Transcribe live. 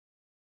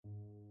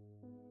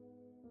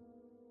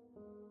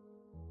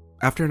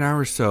After an hour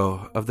or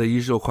so of the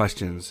usual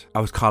questions, I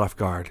was caught off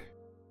guard.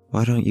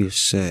 Why don't you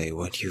say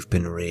what you've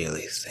been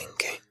really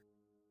thinking?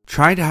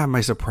 Trying to hide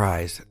my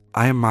surprise,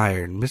 I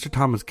admired Mr.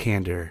 Tomlin's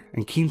candor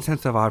and keen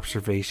sense of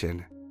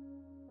observation.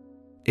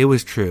 It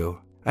was true.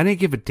 I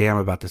didn't give a damn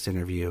about this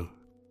interview.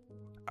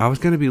 I was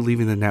going to be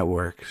leaving the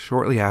network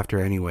shortly after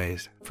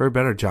anyways, for a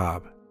better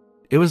job.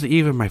 It was the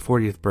eve of my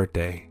 40th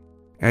birthday.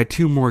 I had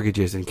 2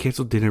 mortgages and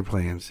canceled dinner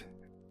plans.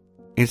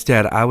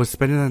 Instead, I was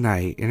spending the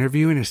night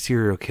interviewing a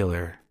serial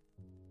killer.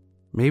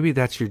 Maybe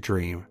that's your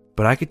dream,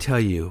 but I could tell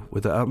you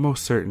with the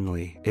utmost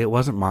certainty it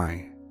wasn't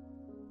mine.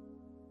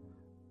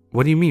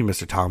 What do you mean,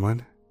 Mr.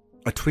 Tomlin?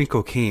 A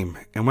twinkle came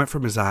and went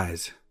from his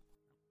eyes.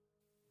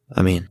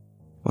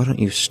 Why don't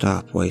you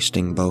stop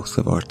wasting both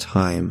of our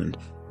time and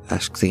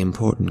ask the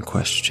important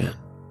question?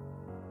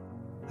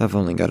 I've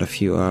only got a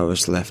few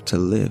hours left to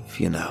live,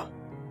 you know.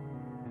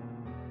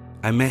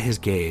 I met his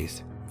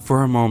gaze.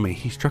 For a moment,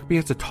 he struck me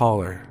as a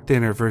taller,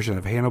 thinner version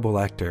of Hannibal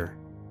Lecter.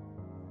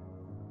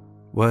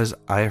 Was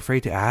I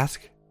afraid to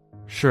ask?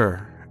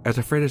 Sure, as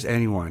afraid as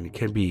anyone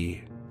can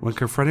be when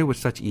confronted with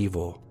such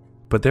evil.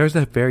 But there's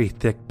a very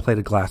thick plate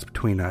of glass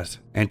between us,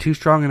 and 2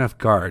 strong enough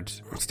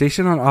guards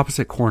stationed on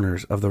opposite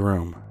corners of the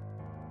room.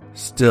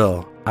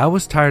 Still, I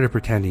was tired of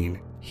pretending.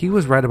 He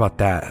was right about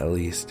that, at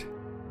least.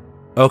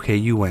 Okay,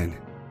 you win.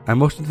 I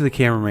motioned to the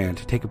cameraman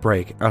to take a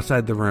break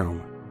outside the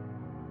room.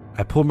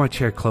 I pulled my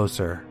chair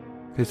closer,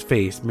 his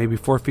face maybe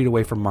 4 feet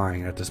away from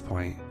mine at this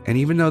point, and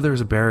even though there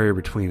was a barrier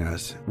between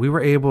us, we were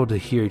able to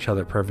hear each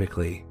other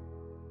perfectly.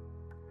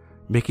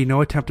 Making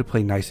no attempt to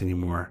play nice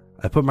anymore,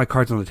 I put my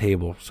cards on the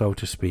table, so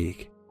to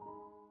speak.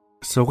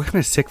 So what kind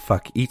of sick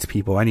fuck eats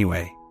people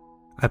anyway?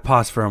 I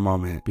paused for a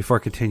moment before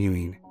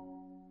continuing.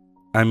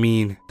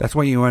 That's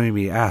what you wanted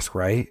me to ask,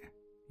 right?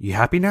 You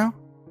happy now?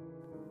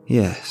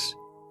 Yes,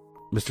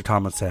 Mr.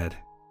 Tomlin said.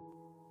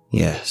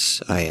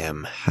 Yes, I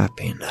am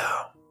happy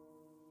now.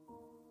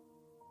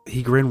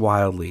 He grinned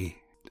wildly.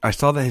 I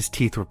saw that his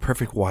teeth were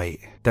perfect white,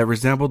 that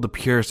resembled the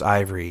purest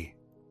ivory.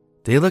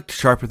 They looked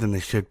sharper than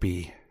they should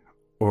be.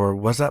 Or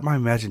was that my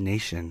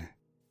imagination?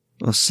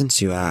 Well,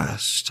 since you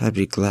asked, I'd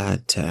be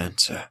glad to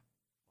answer.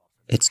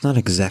 It's not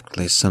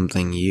exactly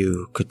something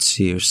you could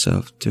see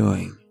yourself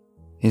doing,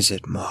 is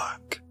it,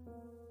 Mark?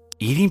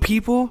 Eating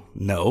people?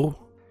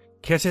 No.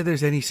 Can't say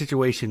there's any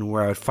situation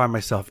where I would find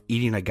myself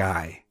eating a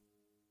guy.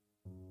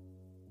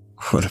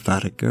 What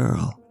about a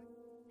girl?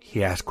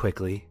 He asked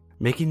quickly,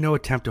 making no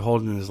attempt to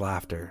hold in his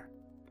laughter.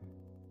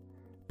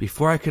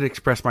 Before I could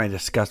express my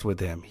disgust with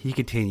him, he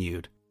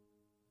continued.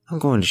 I'm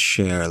going to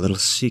share a little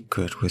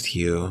secret with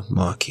you,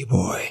 Marky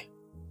boy.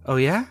 Oh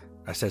yeah?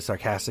 I said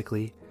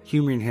sarcastically,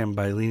 humoring him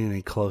by leaning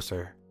in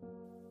closer.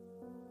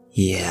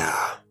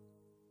 Yeah.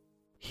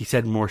 He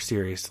said more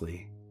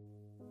seriously.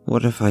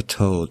 What if I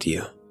told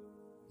you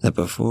that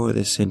before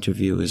this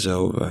interview is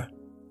over,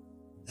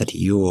 that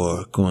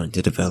you're going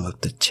to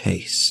develop the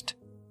taste,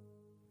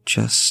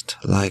 just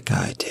like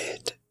I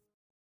did?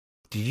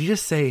 Did you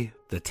just say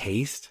the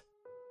taste?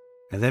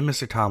 And then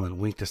Mr. Tomlin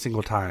winked a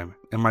single time,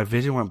 and my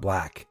vision went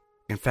black.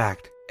 In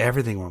fact,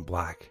 everything went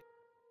black.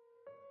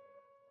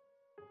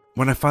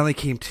 When I finally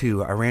came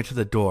to, I ran to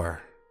the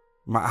door.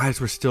 My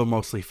eyes were still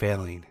mostly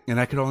failing, and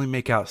I could only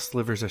make out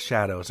slivers of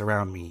shadows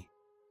around me.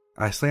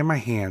 I slammed my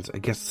hands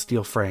against the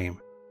steel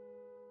frame.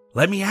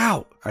 "Let me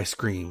out!" I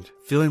screamed,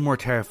 feeling more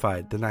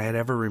terrified than I had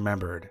ever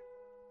remembered,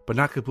 but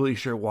not completely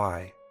sure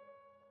why.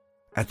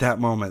 At that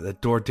moment, the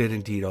door did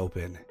indeed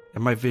open,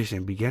 and my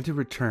vision began to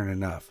return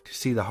enough to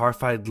see the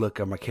horrified look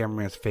on my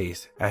cameraman's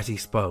face as he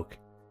spoke.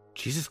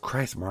 Jesus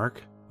Christ,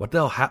 Mark, what the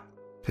hell happened?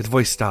 His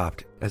voice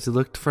stopped as he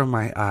looked from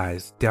my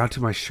eyes down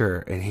to my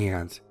shirt and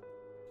hands,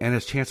 and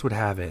as chance would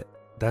have it,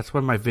 that's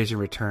when my vision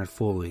returned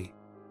fully.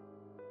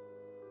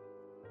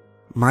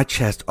 My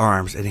chest,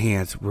 arms, and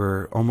hands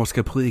were almost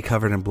completely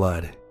covered in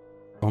blood.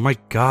 "Oh my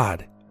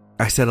God,"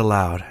 I said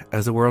aloud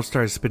as the world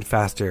started to spin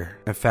faster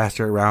and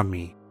faster around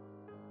me.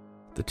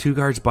 The 2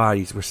 guards'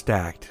 bodies were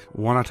stacked,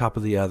 one on top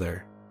of the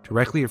other,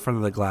 directly in front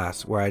of the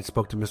glass where I had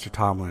spoke to Mr.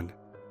 Tomlin.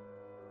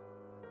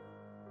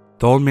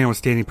 The old man was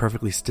standing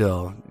perfectly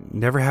still,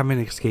 never having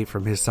escaped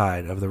from his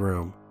side of the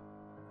room.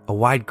 A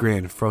wide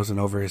grin frozen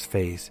over his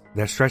face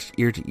that stretched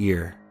ear to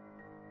ear.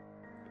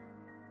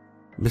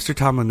 Mr.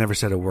 Tomlin never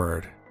said a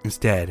word.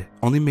 Instead,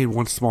 only made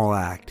one small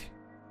act.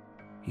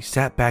 He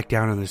sat back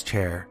down in his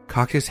chair,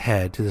 cocked his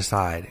head to the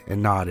side,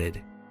 and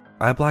nodded.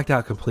 I blacked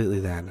out completely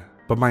then,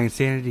 but my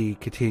insanity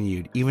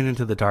continued even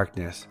into the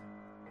darkness.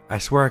 I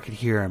swear I could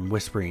hear him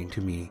whispering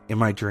to me in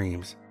my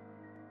dreams.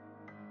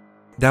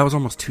 That was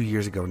almost 2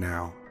 years ago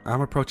now.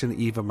 I'm approaching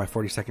the eve of my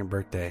 42nd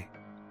birthday.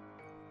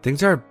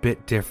 Things are a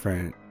bit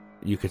different,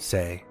 you could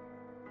say.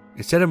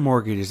 Instead of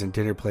mortgages and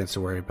dinner plans to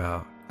worry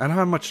about, I don't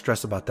have much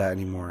stress about that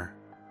anymore.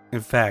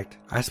 In fact,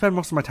 I spend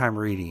most of my time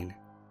reading.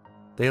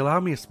 They allow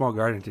me a small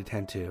garden to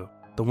tend to,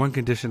 the one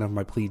condition of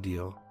my plea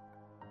deal.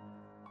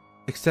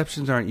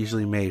 Exceptions aren't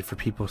usually made for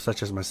people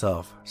such as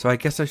myself, so I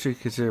guess I should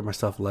consider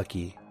myself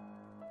lucky.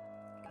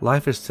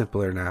 Life is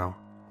simpler now.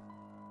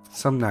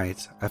 Some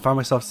nights, I find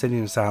myself sitting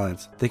in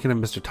silence, thinking of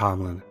Mr.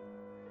 Tomlin.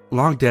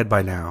 Long dead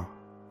by now,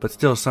 but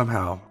still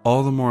somehow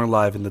all the more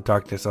alive in the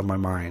darkness of my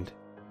mind.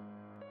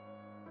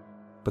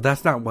 But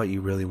that's not what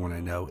you really want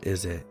to know,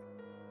 is it?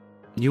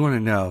 You want to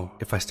know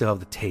if I still have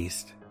the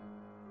taste.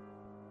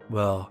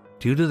 Well,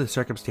 due to the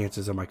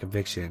circumstances of my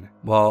conviction,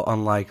 while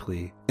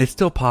unlikely, it's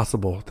still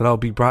possible that I'll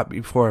be brought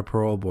before a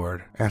parole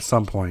board at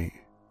some point.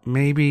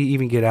 Maybe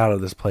even get out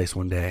of this place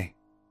one day.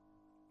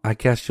 I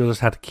guess you'll just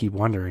have to keep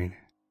wondering.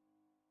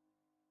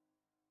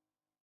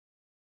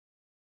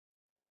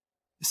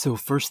 So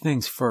first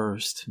things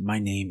first, my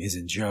name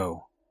isn't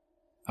Joe.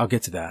 I'll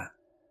get to that.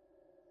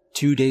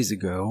 2 days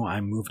ago,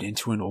 I moved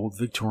into an old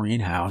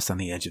Victorian house on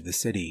the edge of the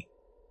city.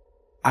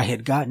 I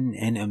had gotten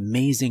an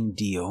amazing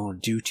deal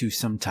due to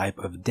some type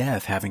of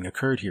death having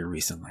occurred here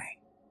recently.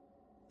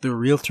 The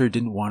realtor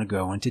didn't want to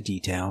go into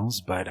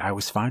details, but I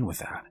was fine with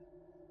that.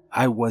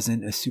 I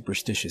wasn't a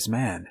superstitious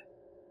man.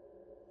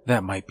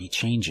 That might be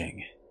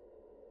changing.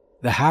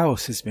 The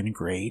house has been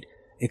great,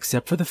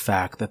 except for the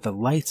fact that the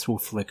lights will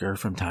flicker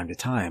from time to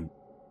time.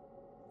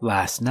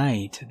 Last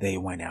night, they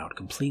went out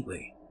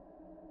completely.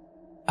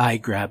 I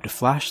grabbed a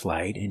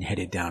flashlight and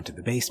headed down to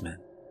the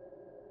basement.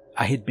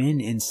 I had been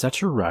in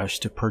such a rush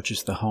to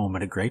purchase the home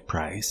at a great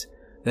price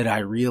that I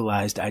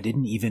realized I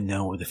didn't even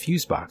know where the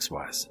fuse box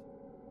was.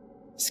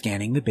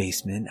 Scanning the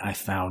basement, I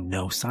found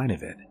no sign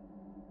of it.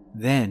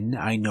 Then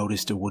I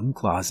noticed a wooden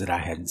closet I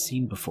hadn't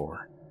seen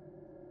before.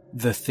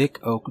 The thick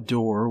oak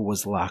door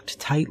was locked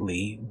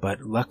tightly,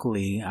 but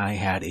luckily I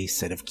had a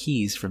set of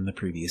keys from the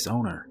previous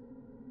owner.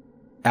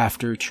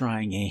 After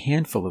trying a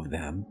handful of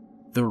them,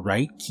 the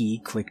right key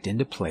clicked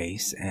into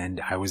place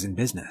and I was in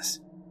business.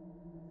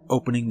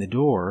 Opening the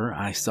door,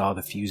 I saw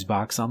the fuse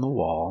box on the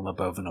wall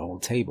above an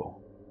old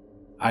table.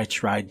 I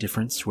tried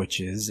different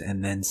switches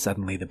and then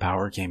suddenly the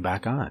power came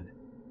back on.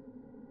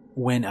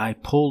 When I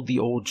pulled the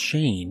old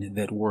chain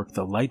that worked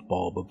the light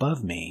bulb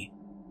above me,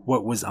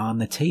 what was on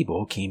the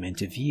table came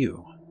into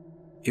view.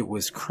 It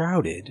was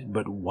crowded,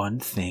 but one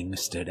thing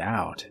stood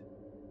out.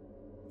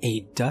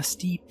 A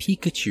dusty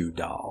Pikachu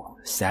doll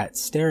sat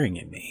staring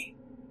at me.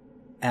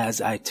 As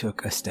I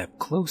took a step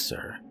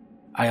closer,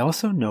 I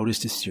also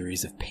noticed a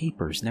series of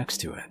papers next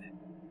to it.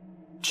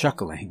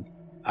 Chuckling,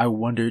 I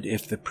wondered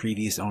if the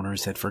previous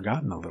owners had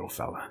forgotten the little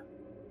fella.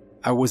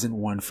 I wasn't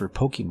one for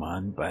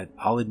Pokemon, but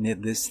I'll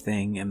admit this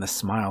thing and the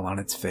smile on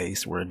its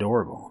face were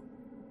adorable.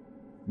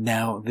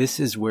 Now, this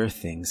is where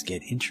things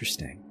get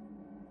interesting.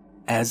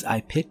 As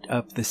I picked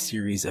up the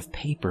series of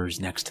papers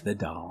next to the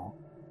doll,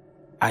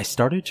 I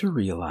started to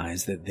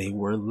realize that they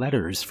were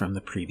letters from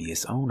the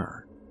previous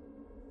owner.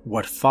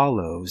 What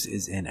follows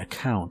is an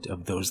account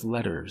of those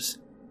letters.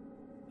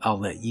 I'll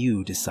let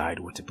you decide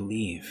what to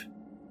believe.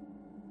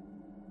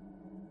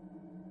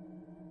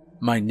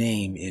 My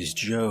name is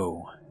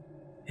Joe,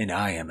 and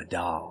I am a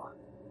doll.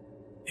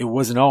 It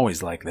wasn't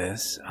always like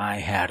this. I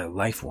had a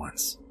life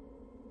once.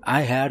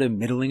 I had a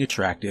middling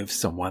attractive,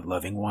 somewhat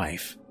loving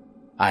wife.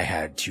 I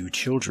had 2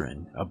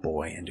 children, a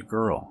boy and a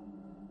girl.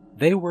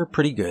 They were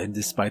pretty good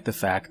despite the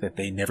fact that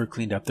they never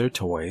cleaned up their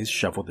toys,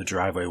 shoveled the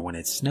driveway when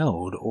it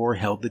snowed, or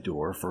held the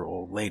door for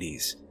old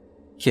ladies.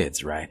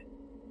 Kids, right?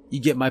 You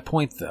get my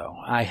point though.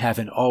 I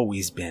haven't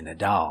always been a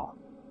doll.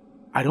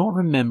 I don't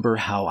remember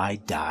how I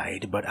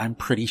died, but I'm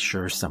pretty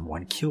sure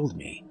someone killed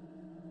me.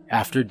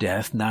 After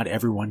death, not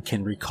everyone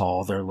can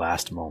recall their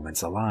last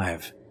moments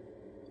alive.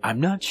 I'm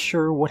not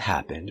sure what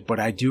happened, but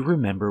I do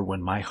remember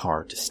when my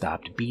heart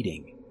stopped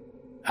beating.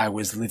 I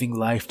was living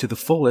life to the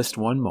fullest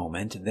one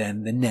moment,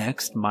 then the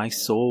next, my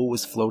soul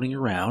was floating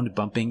around,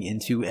 bumping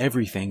into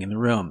everything in the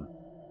room.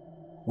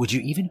 Would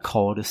you even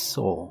call it a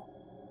soul?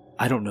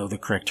 I don't know the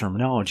correct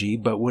terminology,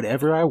 but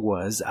whatever I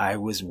was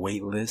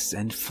weightless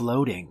and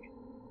floating.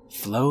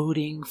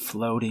 Floating,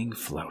 floating,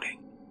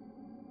 floating.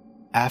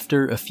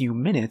 After a few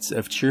minutes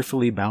of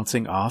cheerfully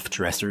bouncing off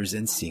dressers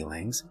and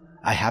ceilings,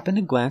 I happened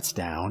to glance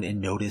down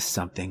and notice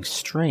something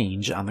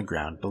strange on the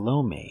ground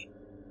below me.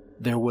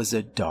 There was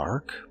a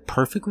dark,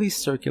 perfectly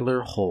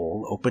circular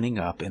hole opening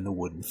up in the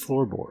wooden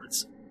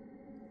floorboards.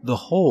 The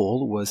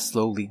hole was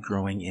slowly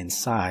growing in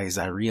size,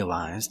 I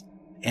realized,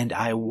 and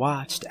I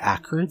watched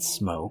acrid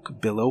smoke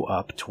billow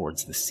up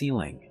towards the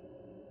ceiling.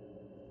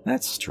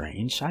 That's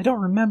strange. I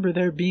don't remember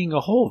there being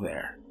a hole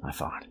there, I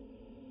thought.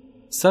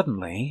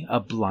 Suddenly, a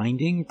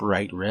blinding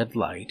bright red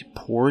light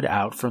poured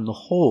out from the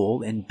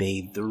hole and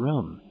bathed the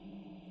room.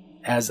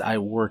 As I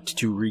worked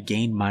to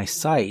regain my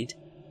sight,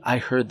 I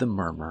heard the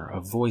murmur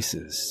of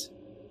voices.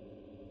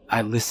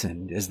 I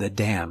listened as the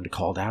damned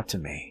called out to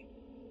me.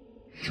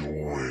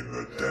 Join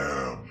the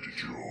damned,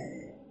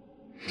 Joe.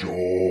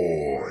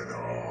 Join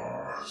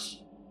us.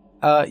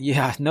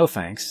 Yeah, no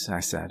thanks, I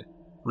said,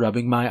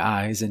 rubbing my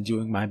eyes and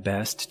doing my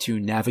best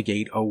to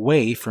navigate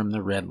away from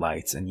the red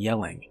lights and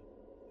yelling.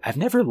 I've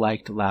never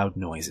liked loud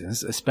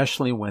noises,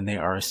 especially when they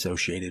are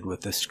associated with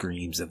the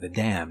screams of the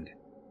damned.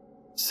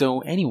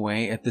 So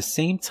anyway, at the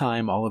same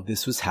time all of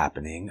this was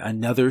happening,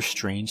 another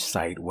strange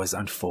sight was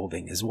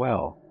unfolding as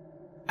well.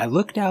 I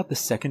looked out the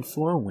second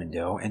floor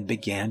window and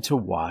began to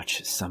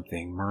watch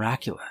something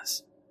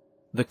miraculous.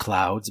 The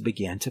clouds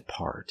began to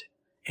part,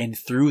 and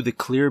through the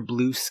clear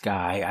blue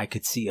sky I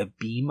could see a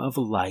beam of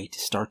light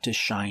start to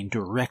shine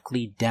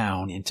directly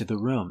down into the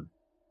room.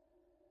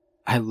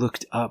 I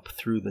looked up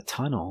through the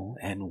tunnel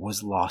and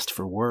was lost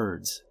for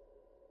words.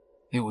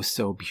 It was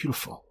so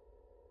beautiful.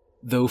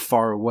 Though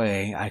far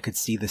away, I could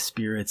see the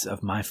spirits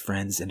of my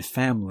friends and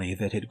family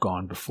that had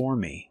gone before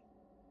me.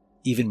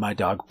 Even my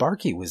dog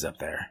Barky was up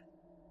there.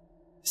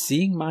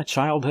 Seeing my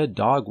childhood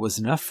dog was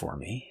enough for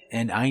me,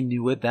 and I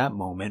knew at that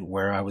moment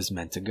where I was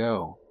meant to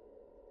go.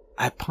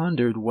 I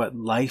pondered what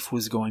life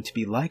was going to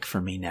be like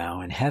for me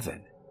now in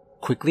heaven,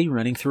 quickly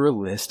running through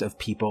a list of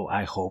people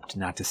I hoped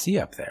not to see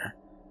up there,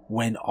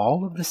 when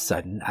all of a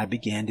sudden I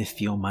began to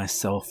feel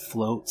myself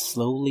float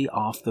slowly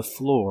off the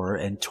floor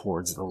and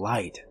towards the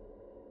light.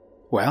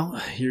 Well,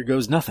 here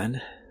goes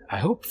nothing. I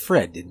hope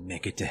Fred didn't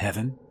make it to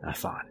heaven, I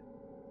thought,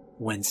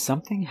 when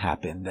something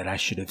happened that I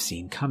should have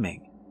seen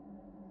coming.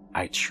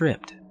 I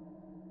tripped.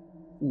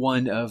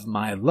 One of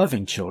my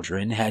loving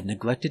children had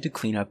neglected to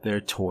clean up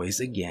their toys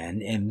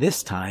again, and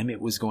this time it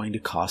was going to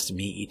cost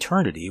me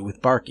eternity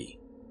with Barky.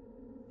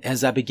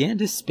 As I began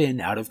to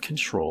spin out of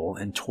control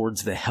and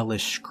towards the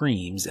hellish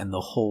screams and the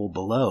hole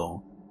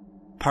below,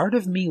 part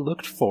of me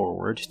looked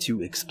forward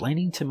to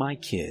explaining to my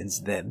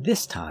kids that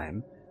this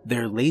time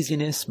their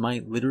laziness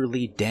might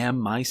literally damn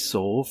my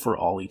soul for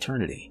all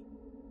eternity.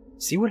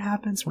 See what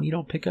happens when you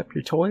don't pick up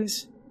your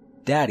toys?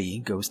 Daddy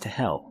goes to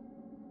hell.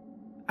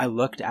 I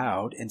looked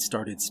out and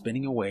started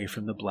spinning away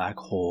from the black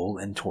hole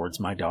and towards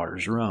my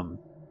daughter's room.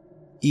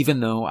 Even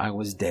though I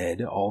was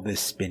dead, all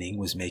this spinning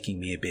was making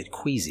me a bit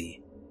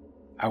queasy.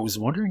 I was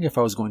wondering if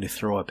I was going to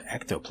throw up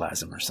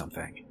ectoplasm or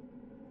something.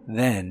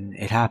 Then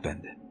it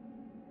happened.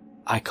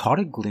 I caught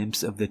a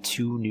glimpse of the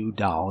 2 new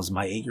dolls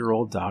my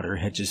 8-year-old daughter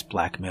had just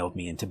blackmailed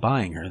me into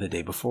buying her the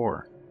day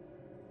before.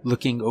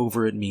 Looking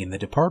over at me in the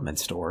department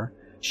store,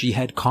 she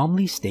had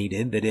calmly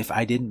stated that if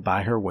I didn't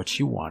buy her what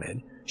she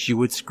wanted, she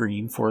would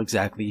scream for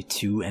exactly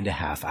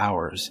 2.5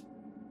 hours.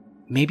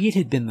 Maybe it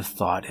had been the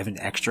thought of an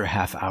extra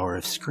half hour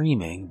of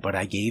screaming, but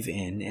I gave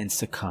in and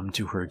succumbed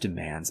to her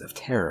demands of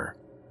terror.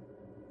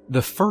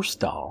 The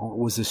first doll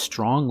was a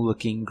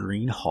strong-looking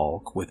green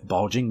Hulk with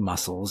bulging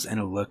muscles and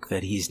a look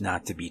that he's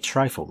not to be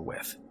trifled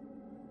with.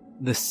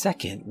 The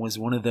second was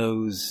one of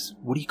those,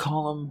 what do you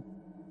call them?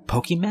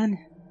 Pokemon?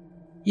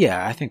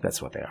 Yeah, I think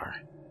that's what they are.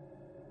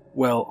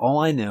 Well, all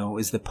I know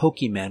is the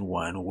Pokemon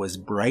one was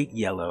bright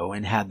yellow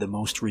and had the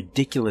most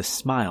ridiculous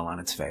smile on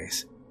its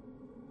face.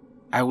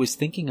 I was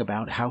thinking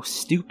about how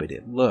stupid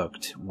it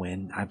looked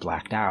when I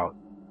blacked out.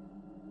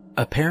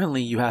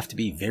 Apparently you have to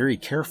be very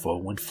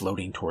careful when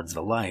floating towards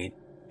the light,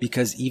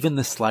 because even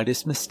the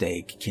slightest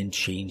mistake can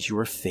change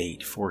your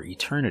fate for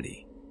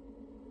eternity.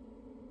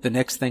 The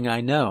next thing I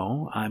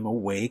know, I'm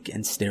awake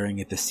and staring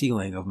at the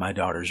ceiling of my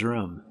daughter's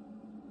room.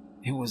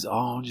 It was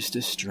all just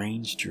a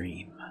strange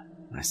dream,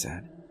 I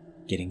said,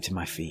 getting to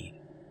my feet.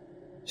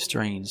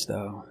 Strange,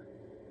 though.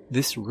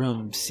 This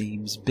room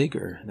seems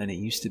bigger than it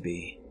used to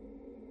be.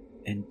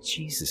 And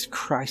Jesus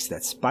Christ,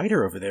 that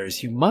spider over there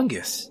is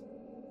humongous.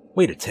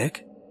 Wait a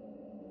tick.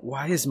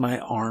 Why is my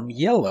arm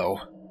yellow?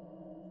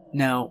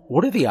 Now,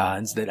 what are the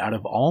odds that out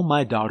of all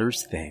my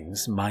daughter's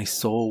things, my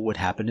soul would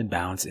happen to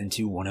bounce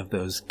into one of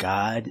those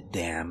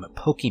goddamn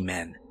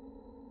Pokemon?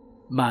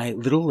 My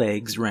little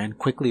legs ran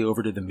quickly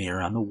over to the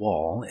mirror on the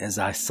wall as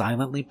I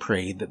silently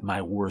prayed that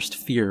my worst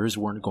fears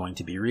weren't going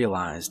to be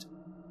realized.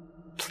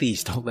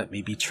 Please don't let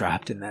me be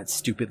trapped in that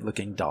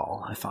stupid-looking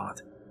doll, I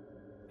thought.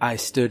 I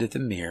stood at the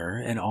mirror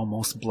and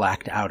almost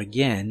blacked out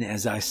again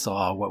as I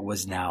saw what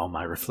was now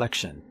my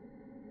reflection.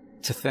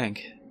 To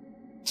think,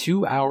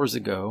 2 hours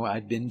ago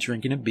I'd been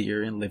drinking a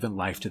beer and living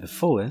life to the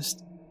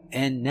fullest,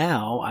 and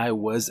now I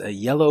was a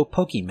yellow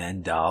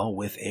Pokemon doll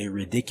with a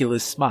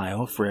ridiculous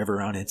smile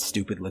forever on its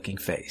stupid-looking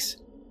face.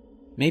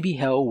 Maybe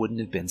hell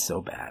wouldn't have been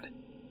so bad.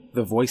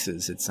 The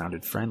voices had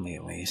sounded friendly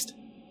at least.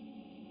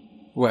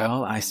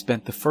 Well, I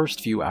spent the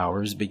first few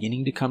hours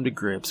beginning to come to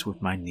grips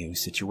with my new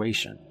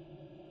situation.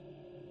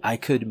 I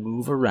could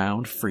move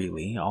around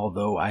freely,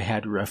 although I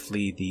had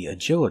roughly the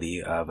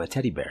agility of a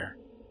teddy bear.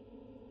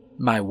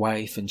 My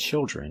wife and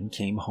children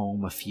came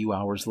home a few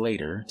hours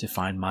later to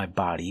find my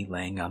body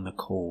laying on the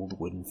cold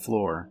wooden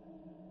floor.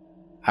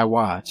 I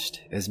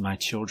watched as my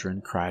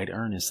children cried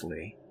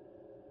earnestly,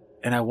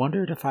 and I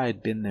wondered if I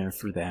had been there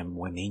for them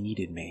when they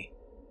needed me.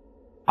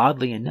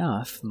 Oddly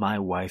enough, my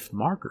wife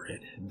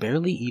Margaret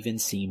barely even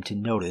seemed to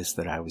notice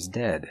that I was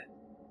dead.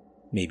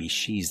 Maybe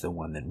she's the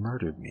one that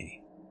murdered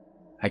me.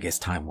 I guess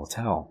time will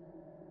tell.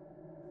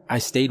 I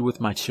stayed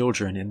with my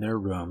children in their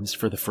rooms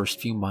for the first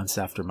few months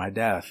after my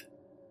death.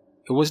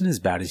 It wasn't as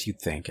bad as you'd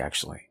think,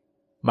 actually.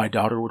 My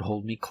daughter would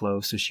hold me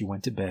close as she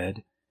went to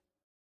bed,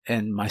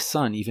 and my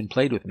son even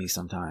played with me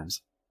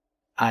sometimes.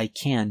 I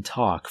can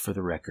talk, for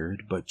the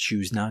record, but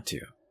choose not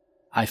to.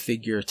 I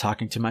figure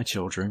talking to my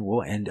children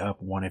will end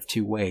up one of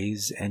 2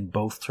 ways, and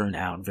both turn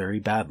out very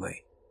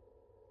badly.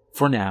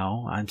 For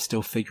now, I'm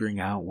still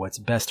figuring out what's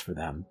best for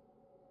them.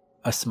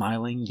 A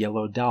smiling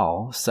yellow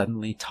doll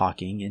suddenly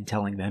talking and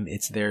telling them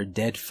it's their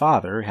dead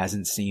father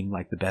hasn't seemed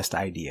like the best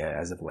idea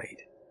as of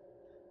late.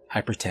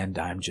 I pretend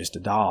I'm just a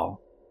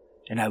doll,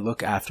 and I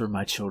look after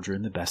my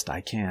children the best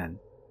I can.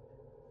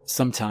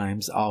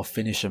 Sometimes I'll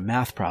finish a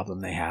math problem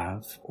they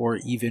have, or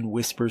even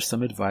whisper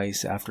some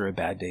advice after a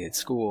bad day at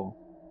school.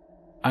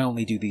 I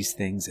only do these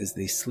things as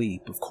they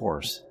sleep, of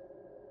course.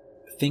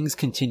 Things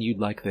continued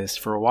like this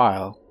for a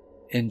while,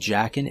 and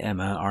Jack and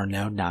Emma are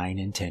now 9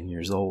 and 10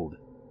 years old.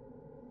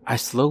 I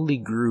slowly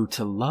grew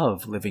to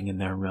love living in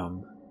their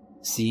room,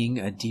 seeing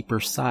a deeper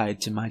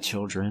side to my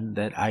children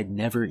that I'd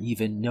never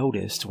even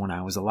noticed when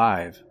I was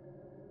alive.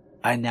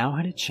 I now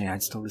had a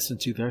chance to listen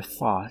to their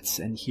thoughts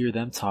and hear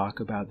them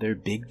talk about their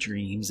big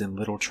dreams and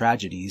little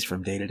tragedies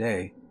from day to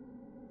day.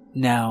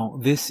 Now,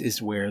 this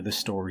is where the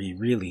story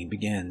really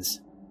begins.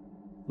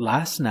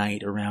 Last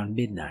night around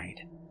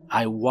midnight,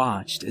 I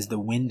watched as the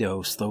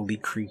window slowly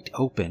creaked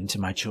open to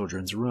my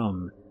children's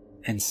room,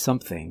 and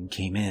something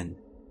came in.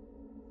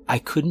 I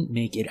couldn't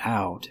make it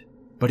out,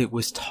 but it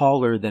was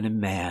taller than a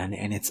man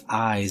and its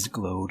eyes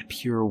glowed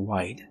pure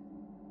white.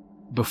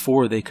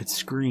 Before they could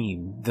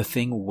scream, the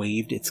thing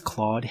waved its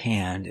clawed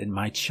hand and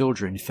my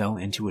children fell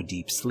into a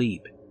deep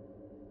sleep.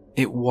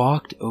 It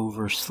walked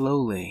over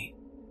slowly,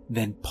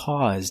 then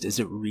paused as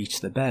it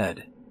reached the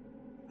bed.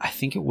 I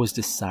think it was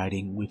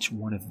deciding which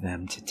one of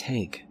them to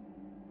take.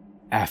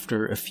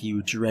 After a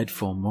few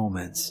dreadful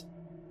moments,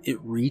 it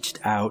reached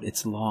out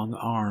its long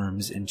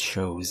arms and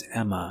chose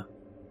Emma.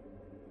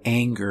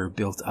 Anger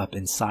built up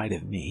inside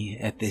of me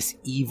at this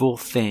evil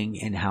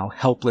thing and how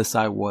helpless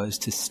I was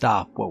to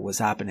stop what was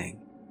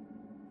happening.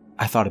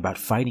 I thought about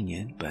fighting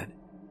it, but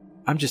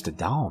I'm just a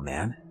doll,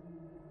 man.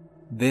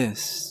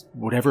 This,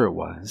 whatever it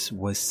was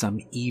some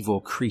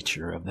evil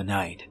creature of the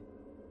night.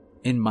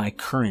 In my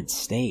current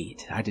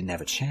state, I didn't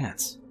have a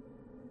chance.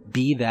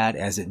 Be that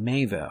as it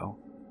may, though,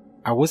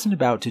 I wasn't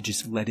about to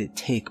just let it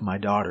take my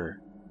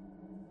daughter.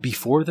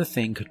 Before the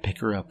thing could pick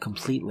her up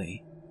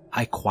completely,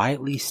 I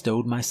quietly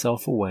stowed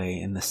myself away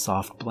in the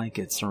soft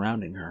blanket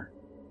surrounding her.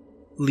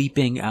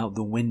 Leaping out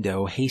the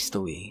window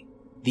hastily,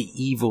 the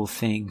evil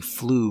thing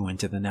flew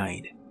into the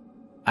night.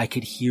 I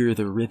could hear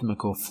the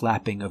rhythmical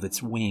flapping of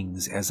its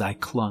wings as I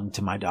clung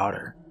to my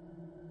daughter.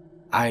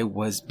 I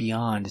was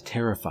beyond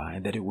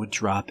terrified that it would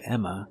drop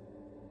Emma,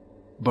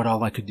 but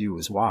all I could do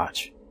was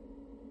watch.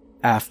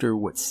 After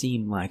what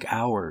seemed like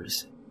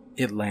hours,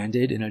 it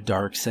landed in a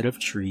dark set of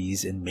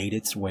trees and made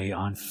its way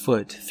on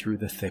foot through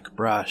the thick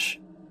brush.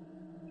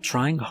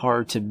 Trying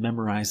hard to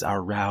memorize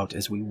our route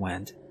as we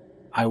went,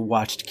 I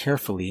watched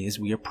carefully as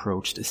we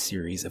approached a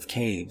series of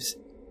caves.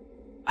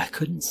 I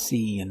couldn't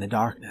see in the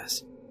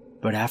darkness,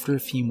 but after a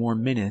few more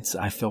minutes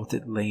I felt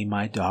it lay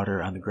my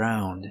daughter on the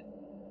ground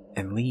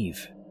and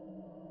leave.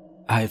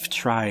 I've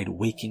tried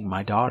waking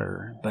my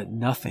daughter, but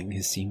nothing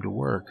has seemed to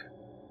work.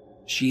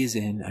 She is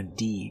in a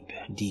deep,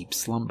 deep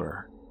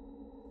slumber.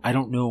 I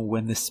don't know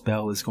when the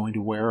spell is going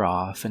to wear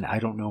off, and I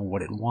don't know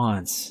what it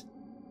wants,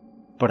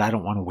 but I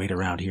don't want to wait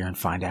around here and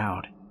find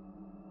out.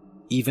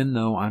 Even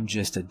though I'm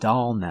just a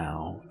doll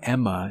now,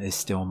 Emma is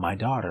still my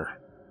daughter.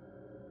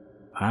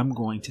 I'm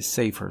going to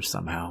save her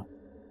somehow.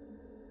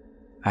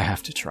 I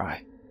have to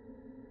try.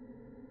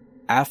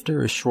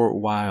 After a short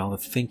while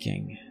of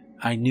thinking,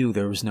 I knew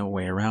there was no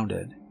way around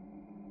it.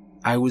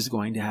 I was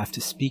going to have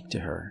to speak to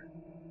her.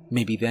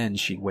 Maybe then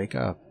she'd wake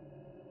up.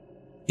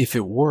 If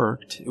it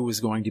worked, it was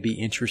going to be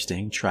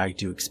interesting trying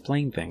to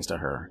explain things to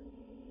her.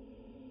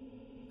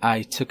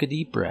 I took a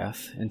deep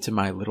breath into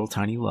my little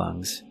tiny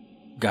lungs,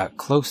 got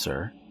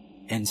closer,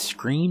 and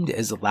screamed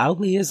as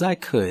loudly as I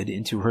could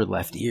into her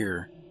left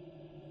ear.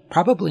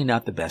 Probably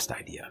not the best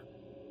idea.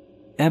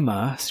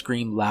 Emma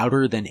screamed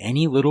louder than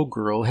any little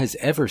girl has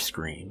ever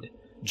screamed,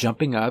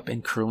 jumping up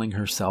and curling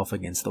herself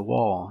against the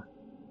wall.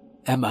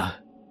 Emma,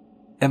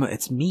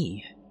 it's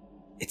me.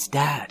 It's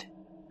Dad,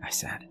 I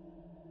said.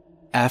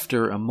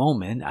 After a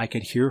moment, I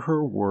could hear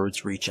her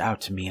words reach out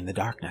to me in the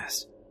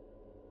darkness.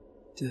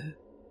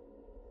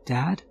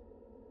 Dad?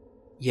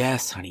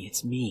 Yes, honey,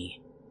 it's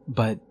me.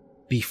 But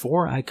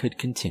before I could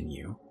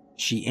continue,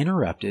 she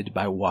interrupted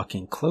by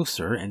walking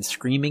closer and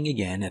screaming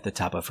again at the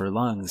top of her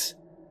lungs.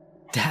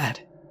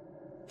 Dad,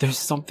 there's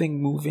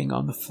something moving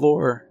on the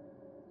floor.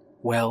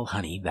 Well,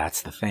 honey,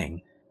 that's the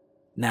thing.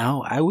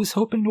 Now, I was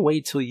hoping to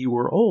wait till you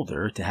were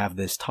older to have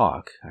this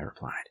talk, I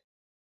replied.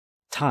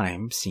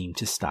 Time seemed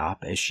to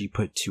stop as she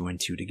put two and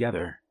two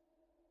together.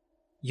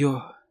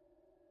 You're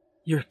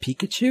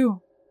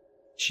Pikachu?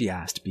 She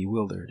asked,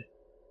 bewildered.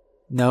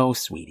 No,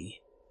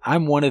 sweetie.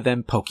 I'm one of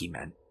them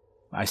Pokémon,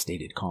 I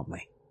stated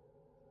calmly.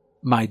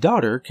 My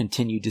daughter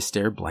continued to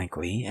stare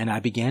blankly, and I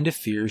began to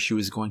fear she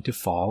was going to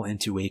fall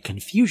into a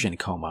confusion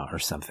coma or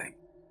something.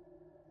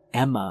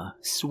 Emma,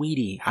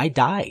 sweetie, I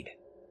died.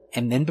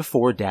 And then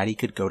before Daddy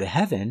could go to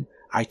heaven,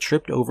 I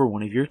tripped over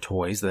one of your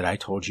toys that I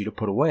told you to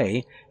put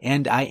away,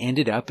 and I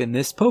ended up in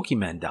this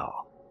Pokemon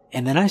doll.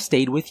 And then I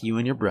stayed with you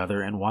and your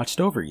brother and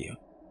watched over you.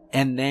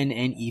 And then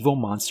an evil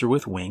monster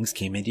with wings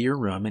came into your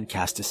room and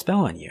cast a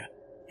spell on you.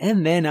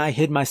 And then I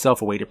hid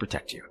myself away to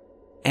protect you.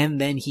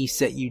 And then he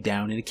set you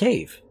down in a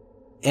cave.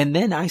 And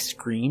then I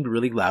screamed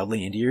really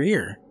loudly into your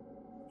ear.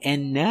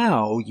 And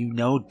now you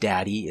know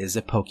Daddy is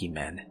a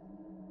Pokemon.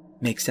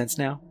 Make sense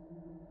now?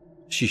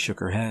 She shook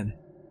her head.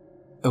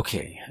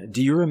 Okay,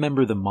 do you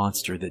remember the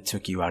monster that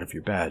took you out of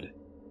your bed?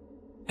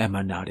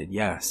 Emma nodded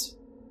yes.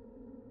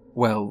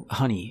 Well,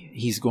 honey,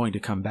 he's going to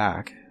come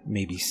back,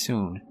 maybe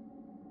soon.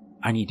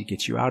 I need to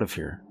get you out of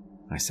here,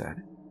 I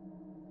said.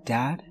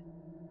 Dad,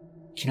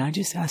 can I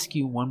just ask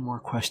you one more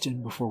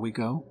question before we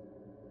go?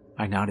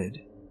 I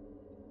nodded.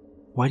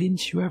 Why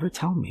didn't you ever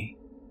tell me?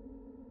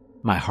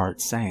 My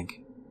heart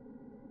sank.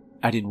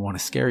 I didn't want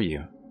to scare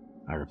you,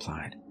 I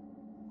replied,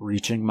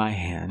 reaching my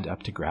hand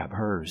up to grab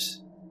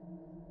hers.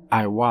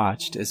 I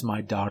watched as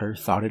my daughter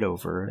thought it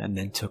over and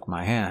then took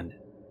my hand.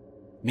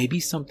 Maybe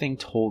something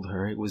told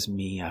her it was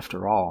me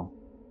after all.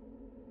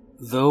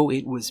 Though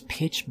it was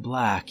pitch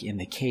black in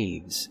the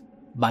caves,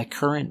 my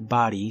current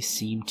body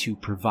seemed to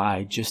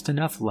provide just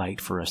enough light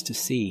for us to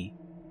see.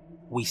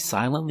 We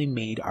silently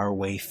made our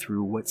way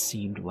through what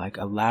seemed like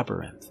a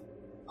labyrinth,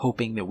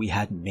 hoping that we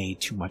hadn't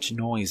made too much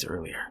noise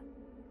earlier.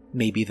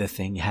 Maybe the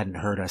thing hadn't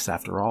heard us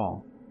after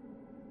all.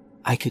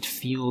 I could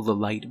feel the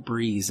light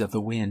breeze of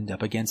the wind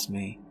up against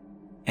me,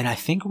 and I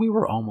think we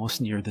were almost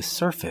near the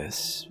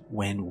surface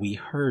when we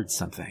heard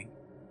something.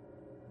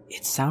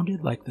 It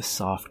sounded like the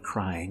soft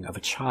crying of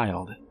a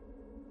child,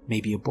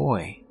 maybe a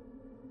boy.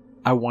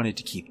 I wanted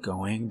to keep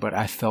going, but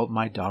I felt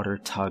my daughter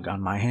tug on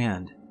my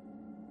hand.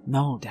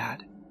 No,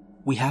 Dad,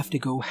 we have to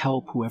go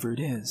help whoever it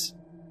is.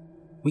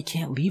 We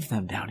can't leave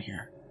them down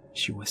here,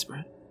 she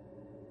whispered.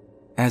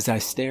 As I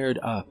stared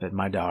up at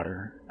my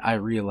daughter, I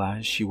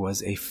realized she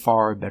was a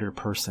far better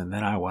person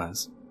than I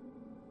was.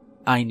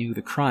 I knew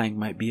the crying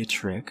might be a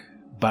trick,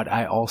 but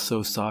I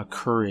also saw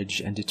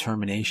courage and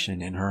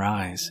determination in her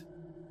eyes.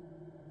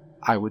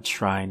 I would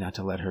try not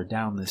to let her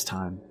down this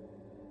time.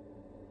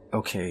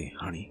 Okay,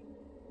 honey,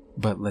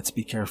 but let's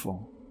be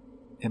careful.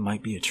 It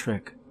might be a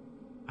trick,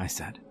 I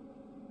said.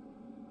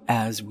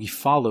 As we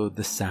followed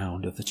the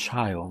sound of the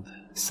child,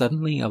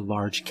 suddenly a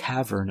large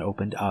cavern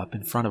opened up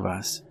in front of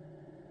us.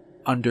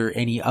 Under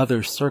any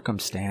other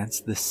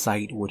circumstance, the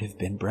sight would have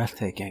been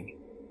breathtaking.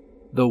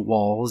 The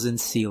walls and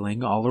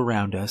ceiling all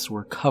around us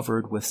were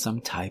covered with some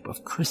type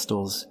of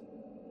crystals.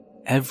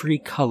 Every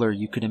color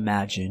you could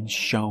imagine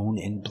shone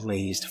and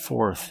blazed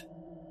forth.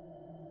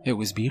 It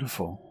was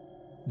beautiful,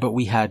 but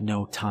we had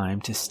no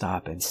time to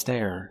stop and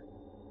stare.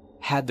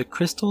 Had the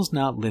crystals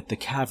not lit the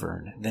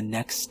cavern, the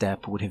next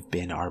step would have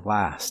been our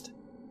last.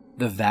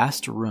 The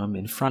vast room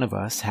in front of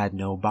us had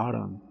no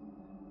bottom.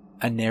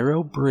 A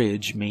narrow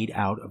bridge made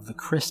out of the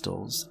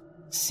crystals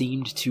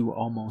seemed to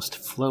almost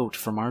float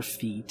from our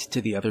feet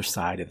to the other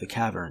side of the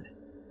cavern.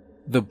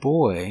 The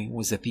boy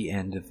was at the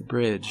end of the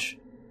bridge.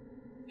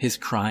 His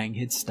crying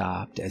had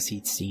stopped as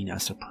he'd seen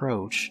us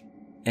approach,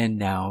 and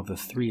now the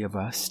three of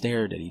us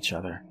stared at each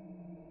other.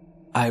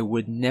 I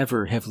would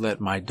never have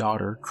let my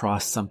daughter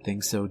cross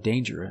something so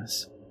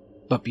dangerous,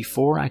 but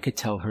before I could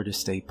tell her to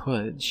stay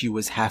put, she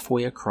was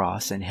halfway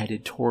across and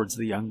headed towards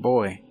the young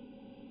boy.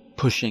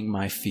 Pushing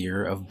my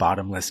fear of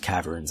bottomless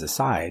caverns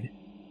aside,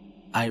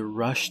 I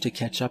rushed to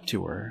catch up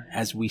to her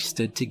as we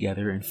stood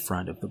together in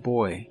front of the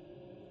boy.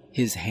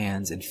 His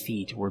hands and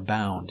feet were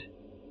bound.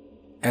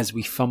 As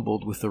we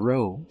fumbled with the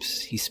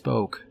ropes, he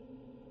spoke.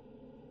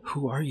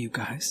 "Who are you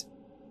guys?"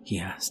 he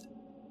asked.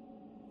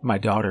 My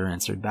daughter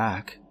answered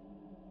back.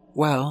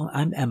 "Well,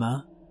 I'm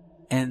Emma,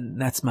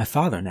 and that's my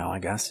father now, I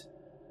guess."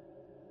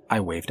 I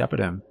waved up at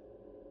him.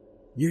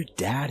 "Your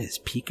dad is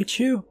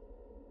Pikachu?"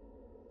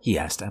 he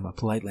asked Emma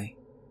politely.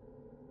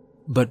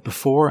 But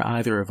before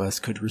either of us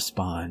could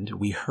respond,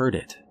 we heard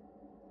it.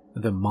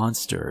 The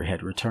monster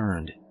had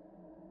returned.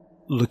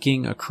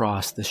 Looking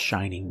across the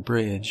shining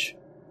bridge,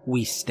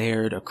 we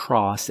stared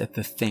across at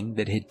the thing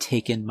that had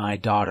taken my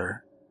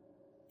daughter.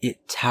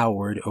 It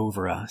towered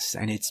over us,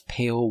 and its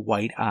pale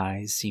white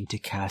eyes seemed to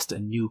cast a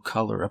new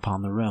color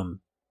upon the room.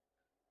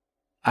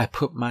 I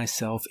put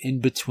myself in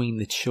between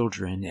the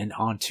children and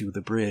onto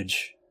the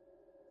bridge.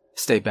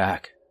 "Stay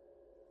back.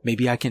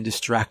 Maybe I can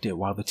distract it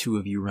while the two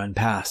of you run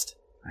past,"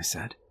 I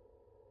said.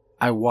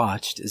 I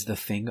watched as the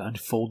thing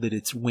unfolded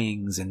its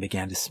wings and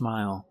began to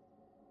smile.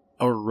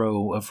 A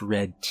row of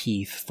red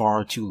teeth,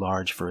 far too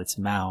large for its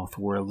mouth,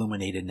 were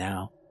illuminated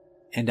now,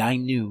 and I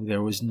knew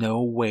there was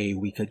no way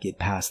we could get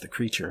past the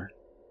creature.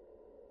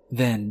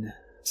 Then,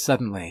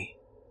 suddenly,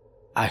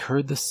 I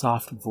heard the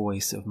soft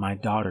voice of my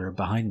daughter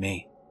behind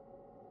me.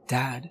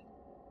 "Dad,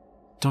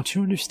 don't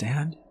you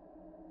understand?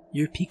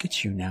 You're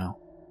Pikachu now."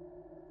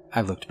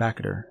 I looked back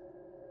at her.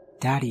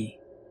 "Daddy,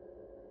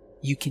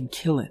 you can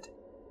kill it."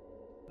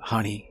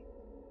 "Honey,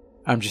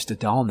 I'm just a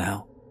doll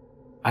now.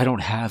 I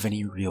don't have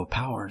any real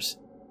powers,"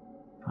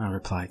 I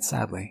replied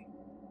sadly.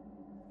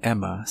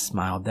 Emma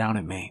smiled down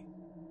at me.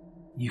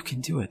 "You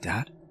can do it,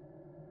 Dad."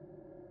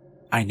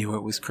 I knew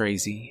it was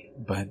crazy,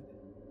 but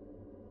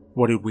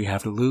what did we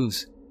have to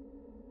lose?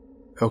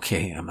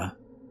 "Okay, Emma,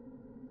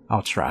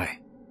 I'll try.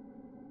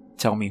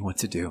 Tell me what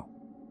to do."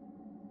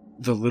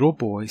 The little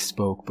boy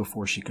spoke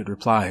before she could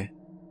reply.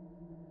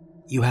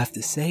 "You have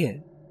to say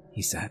it,"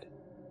 he said.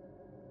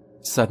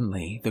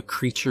 Suddenly, the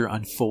creature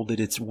unfolded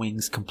its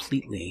wings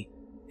completely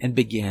and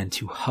began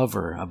to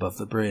hover above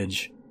the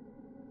bridge.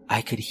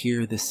 I could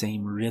hear the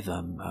same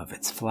rhythm of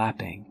its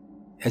flapping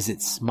as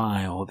it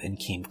smiled and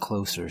came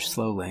closer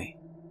slowly.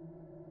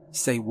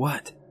 "Say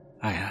what?"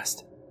 I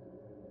asked.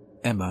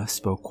 Emma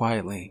spoke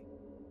quietly.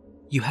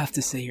 "You have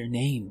to say your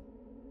name.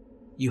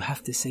 You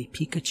have to say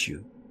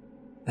Pikachu.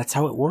 That's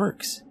how it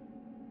works."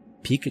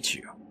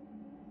 "Pikachu?"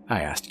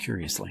 I asked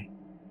curiously.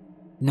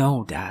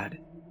 "No, Dad.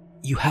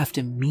 You have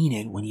to mean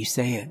it when you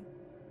say it."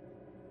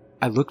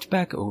 I looked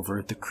back over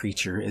at the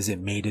creature as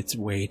it made its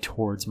way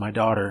towards my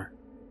daughter.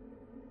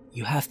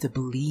 "You have to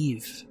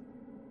believe."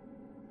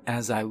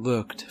 As I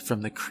looked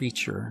from the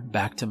creature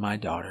back to my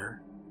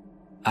daughter,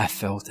 I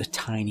felt a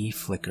tiny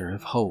flicker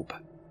of hope.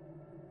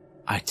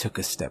 I took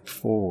a step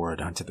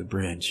forward onto the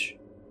bridge.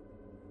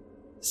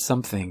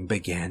 Something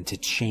began to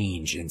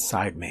change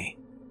inside me.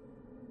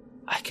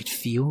 I could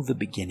feel the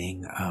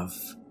beginning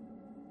of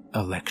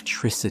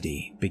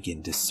electricity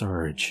begin to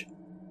surge.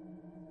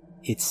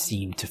 It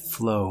seemed to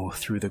flow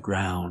through the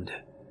ground,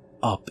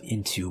 up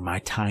into my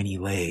tiny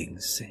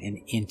legs and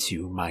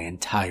into my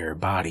entire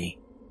body.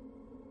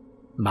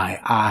 My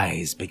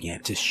eyes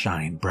began to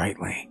shine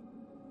brightly.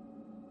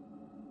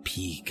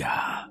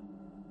 Pika.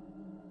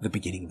 The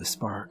beginning of a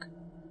spark.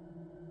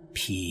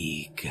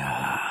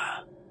 Pika.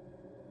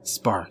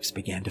 Sparks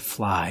began to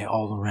fly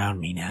all around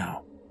me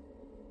now.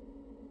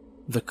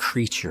 The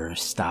creature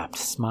stopped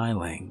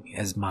smiling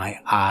as my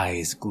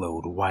eyes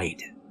glowed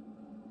white.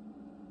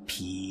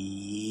 Pikachu!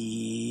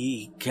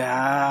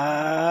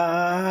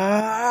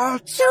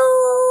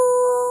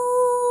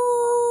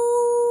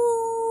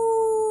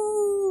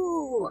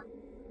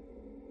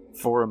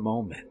 For a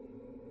moment,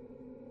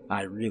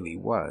 I really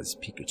was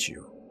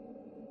Pikachu.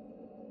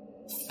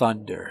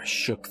 Thunder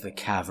shook the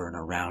cavern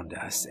around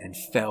us and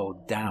fell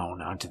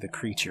down onto the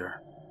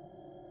creature.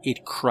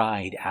 It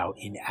cried out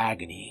in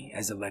agony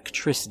as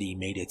electricity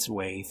made its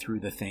way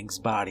through the thing's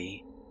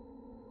body,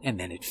 and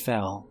then it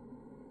fell.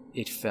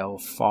 It fell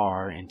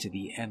far into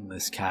the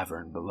endless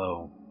cavern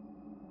below.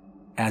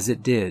 As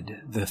it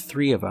did, the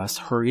three of us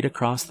hurried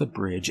across the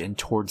bridge and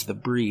towards the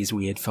breeze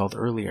we had felt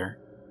earlier.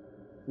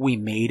 We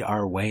made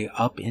our way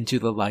up into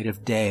the light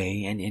of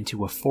day and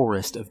into a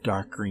forest of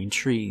dark green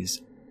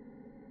trees.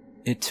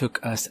 It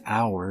took us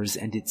hours,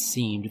 and it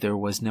seemed there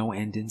was no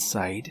end in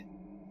sight,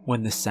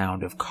 when the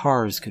sound of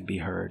cars could be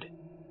heard.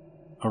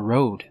 A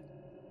road.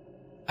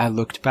 I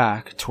looked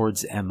back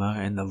towards Emma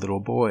and the little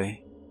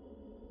boy.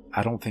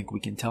 "I don't think we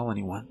can tell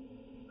anyone,"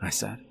 I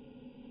said.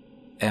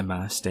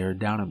 Emma stared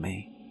down at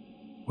me.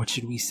 "What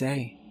should we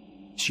say?"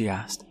 she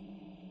asked.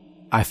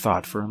 I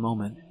thought for a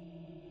moment.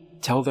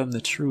 "Tell them the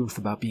truth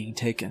about being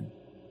taken,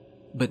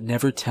 but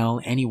never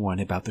tell anyone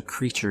about the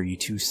creature you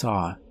two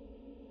saw.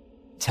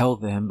 Tell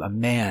them a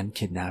man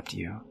kidnapped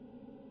you,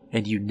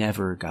 and you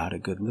never got a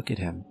good look at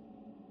him."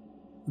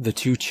 The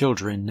two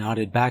children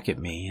nodded back at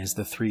me as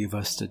the three of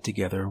us stood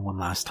together one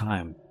last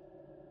time.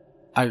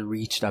 I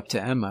reached up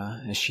to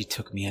Emma as she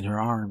took me in her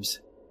arms.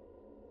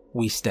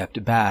 We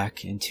stepped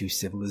back into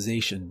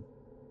civilization.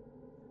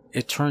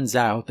 It turns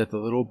out that the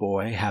little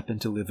boy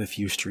happened to live a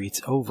few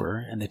streets over,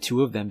 and the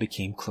two of them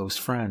became close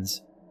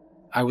friends.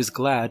 I was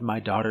glad my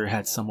daughter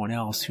had someone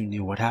else who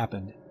knew what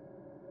happened.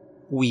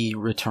 We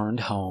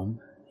returned home,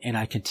 and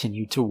I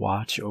continued to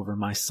watch over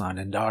my son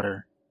and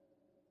daughter.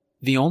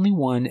 The only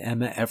one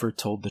Emma ever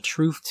told the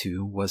truth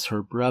to was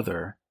her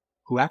brother,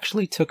 who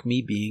actually took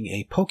me being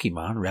a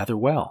Pokemon rather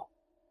well.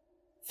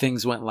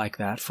 Things went like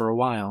that for a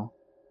while,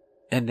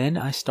 and then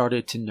I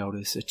started to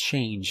notice a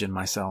change in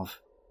myself.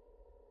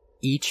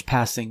 Each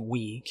passing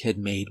week had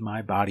made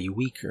my body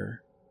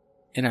weaker,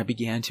 and I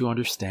began to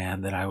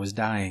understand that I was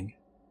dying.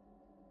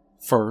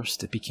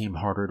 First, it became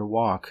harder to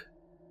walk.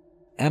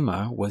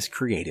 Emma was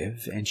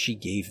creative, and she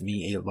gave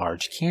me a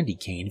large candy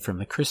cane from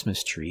the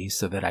Christmas tree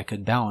so that I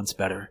could balance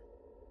better.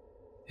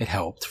 It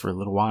helped for a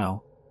little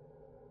while.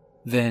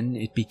 Then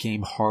it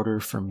became harder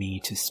for me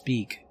to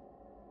speak.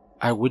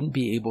 I wouldn't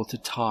be able to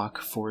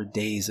talk for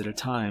days at a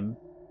time,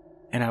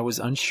 and I was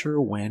unsure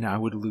when I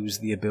would lose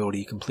the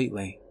ability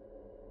completely.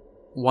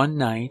 One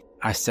night,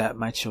 I sat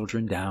my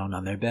children down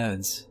on their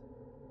beds.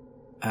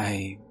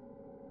 I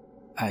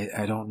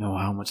don't know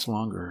how much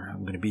longer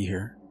I'm going to be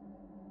here.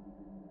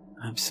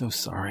 I'm so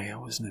sorry I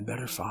wasn't a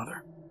better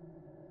father.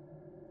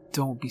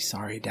 Don't be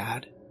sorry,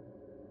 Dad.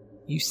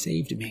 You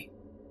saved me,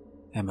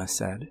 Emma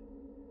said,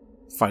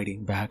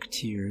 fighting back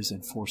tears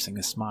and forcing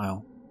a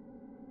smile.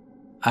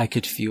 I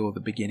could feel the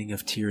beginning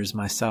of tears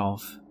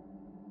myself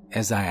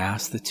as I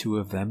asked the two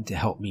of them to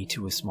help me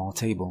to a small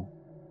table.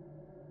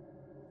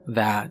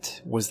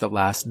 That was the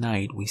last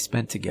night we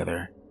spent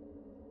together,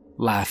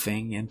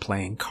 laughing and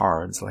playing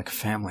cards like a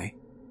family.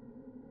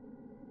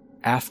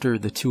 After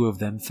the two of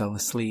them fell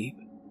asleep,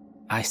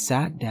 I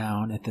sat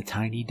down at the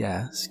tiny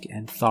desk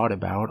and thought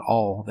about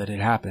all that had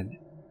happened.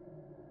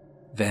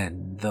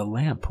 Then the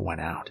lamp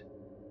went out.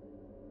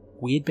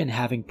 We had been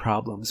having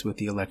problems with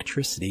the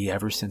electricity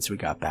ever since we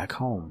got back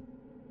home.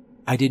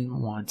 I didn't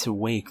want to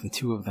wake the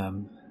two of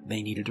them.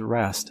 They needed a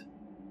rest.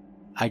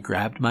 I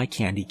grabbed my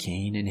candy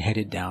cane and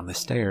headed down the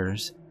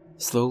stairs,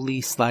 slowly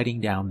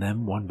sliding down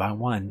them one by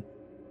one.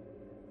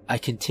 I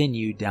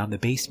continued down the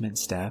basement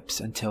steps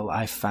until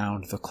I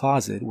found the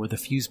closet where the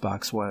fuse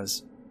box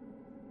was.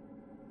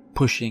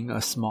 Pushing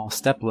a small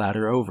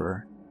stepladder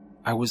over,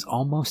 I was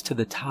almost to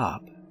the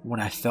top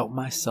when I felt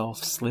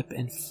myself slip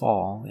and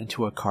fall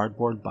into a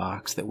cardboard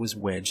box that was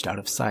wedged out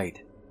of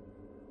sight.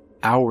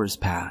 Hours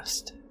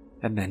passed,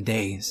 and then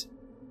days.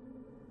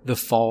 The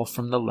fall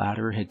from the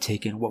ladder had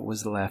taken what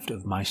was left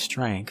of my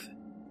strength,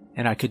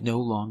 and I could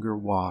no longer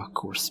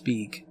walk or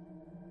speak.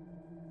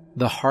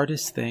 The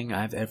hardest thing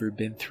I've ever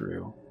been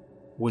through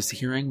was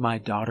hearing my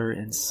daughter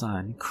and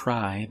son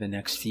cry the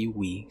next few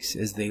weeks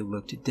as they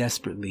looked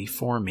desperately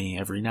for me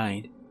every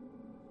night,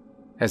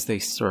 as they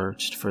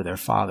searched for their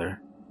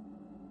father.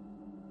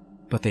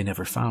 But they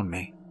never found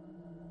me.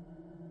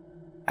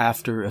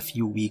 After a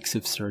few weeks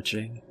of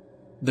searching,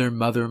 their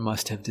mother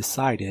must have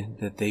decided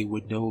that they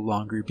would no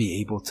longer be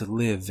able to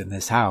live in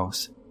this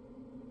house.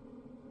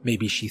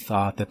 Maybe she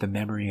thought that the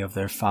memory of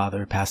their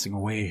father passing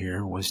away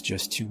here was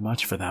just too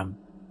much for them.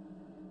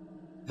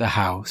 The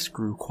house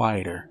grew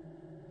quieter.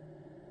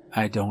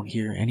 I don't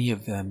hear any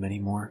of them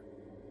anymore.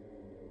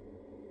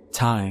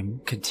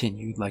 Time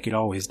continued like it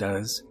always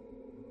does,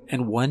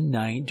 and one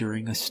night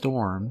during a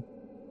storm,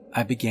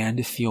 I began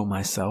to feel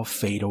myself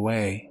fade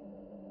away.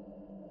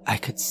 I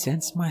could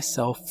sense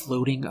myself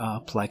floating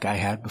up like I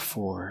had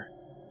before,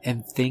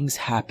 and things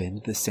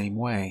happened the same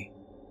way.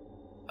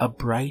 A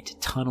bright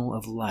tunnel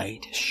of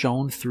light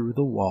shone through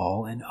the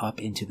wall and up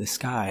into the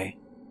sky,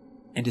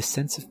 and a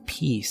sense of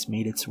peace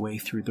made its way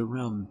through the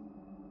room.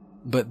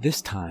 But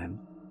this time,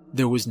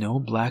 there was no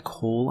black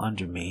hole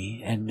under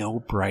me and no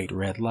bright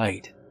red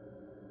light.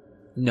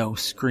 No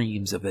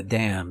screams of the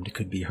damned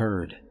could be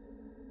heard.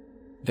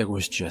 There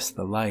was just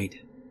the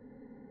light.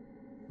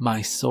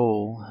 My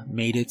soul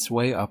made its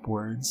way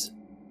upwards,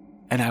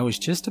 and I was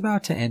just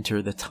about to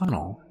enter the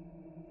tunnel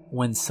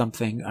when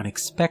something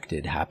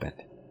unexpected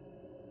happened.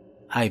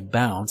 I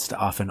bounced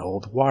off an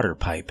old water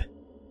pipe.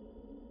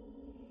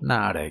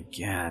 Not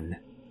again.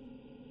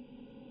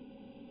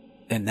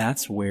 And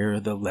that's where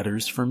the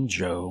letters from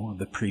Joe,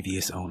 the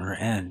previous owner,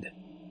 end.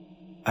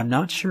 I'm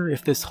not sure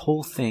if this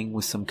whole thing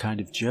was some kind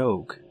of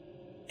joke,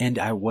 and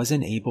I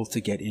wasn't able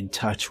to get in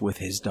touch with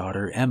his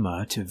daughter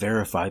Emma to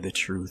verify the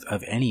truth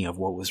of any of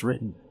what was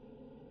written.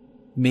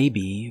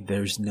 Maybe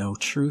there's no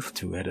truth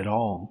to it at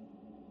all.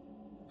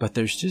 But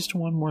there's just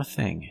one more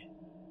thing.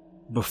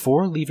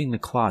 Before leaving the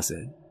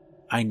closet,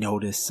 I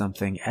noticed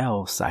something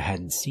else I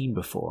hadn't seen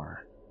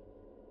before.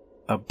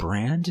 A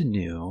brand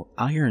new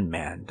Iron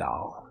Man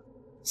doll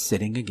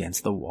sitting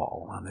against the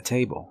wall on the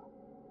table.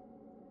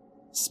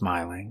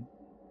 Smiling,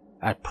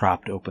 I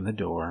propped open the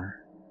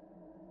door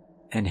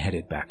and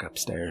headed back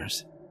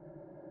upstairs.